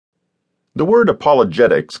The word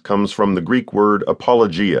apologetics comes from the Greek word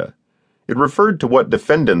apologia. It referred to what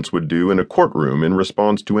defendants would do in a courtroom in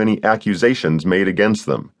response to any accusations made against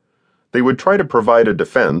them. They would try to provide a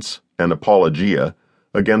defense, an apologia,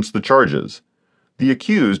 against the charges. The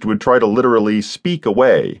accused would try to literally speak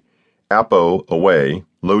away, apo, away,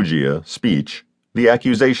 logia, speech, the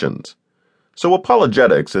accusations. So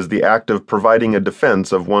apologetics is the act of providing a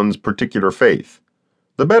defense of one's particular faith.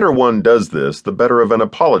 The better one does this, the better of an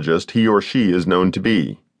apologist he or she is known to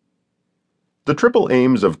be. The triple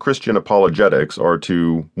aims of Christian apologetics are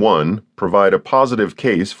to 1. Provide a positive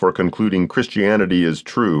case for concluding Christianity is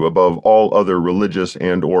true above all other religious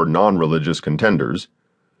and/or non-religious contenders.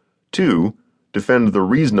 2. Defend the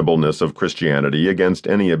reasonableness of Christianity against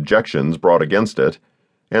any objections brought against it.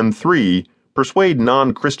 And 3. Persuade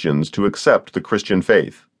non-Christians to accept the Christian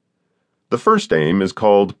faith. The first aim is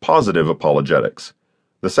called positive apologetics.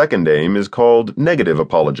 The second aim is called negative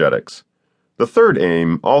apologetics. The third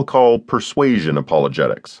aim I'll call persuasion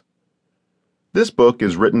apologetics. This book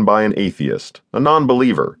is written by an atheist, a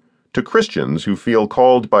non-believer, to Christians who feel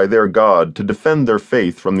called by their God to defend their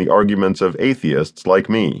faith from the arguments of atheists like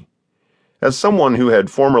me. As someone who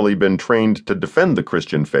had formerly been trained to defend the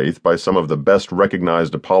Christian faith by some of the best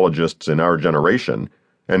recognized apologists in our generation,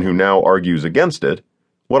 and who now argues against it,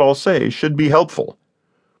 what I'll say should be helpful.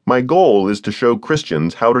 My goal is to show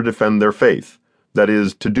Christians how to defend their faith, that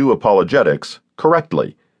is, to do apologetics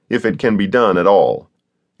correctly, if it can be done at all.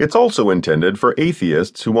 It's also intended for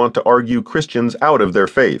atheists who want to argue Christians out of their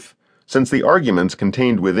faith, since the arguments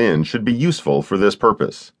contained within should be useful for this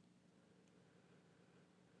purpose.